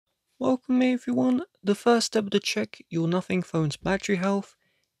Welcome everyone. The first step to check your Nothing phone's battery health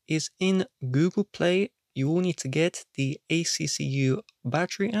is in Google Play. You will need to get the ACCU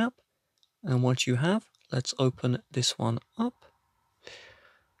battery app, and once you have, let's open this one up.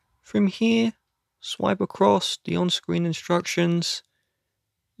 From here, swipe across the on-screen instructions,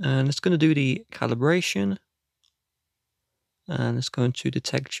 and it's going to do the calibration, and it's going to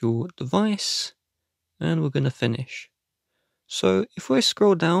detect your device, and we're going to finish. So if we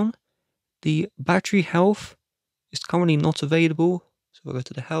scroll down, the battery health is currently not available. So we'll go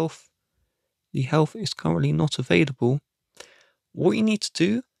to the health. The health is currently not available. What you need to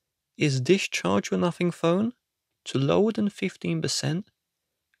do is discharge your Nothing phone to lower than 15%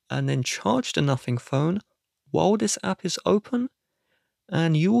 and then charge the Nothing phone while this app is open,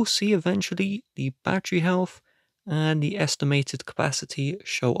 and you will see eventually the battery health and the estimated capacity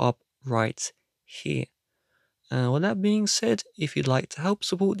show up right here. With that being said, if you'd like to help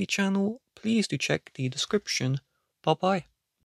support the channel, please do check the description. Bye bye.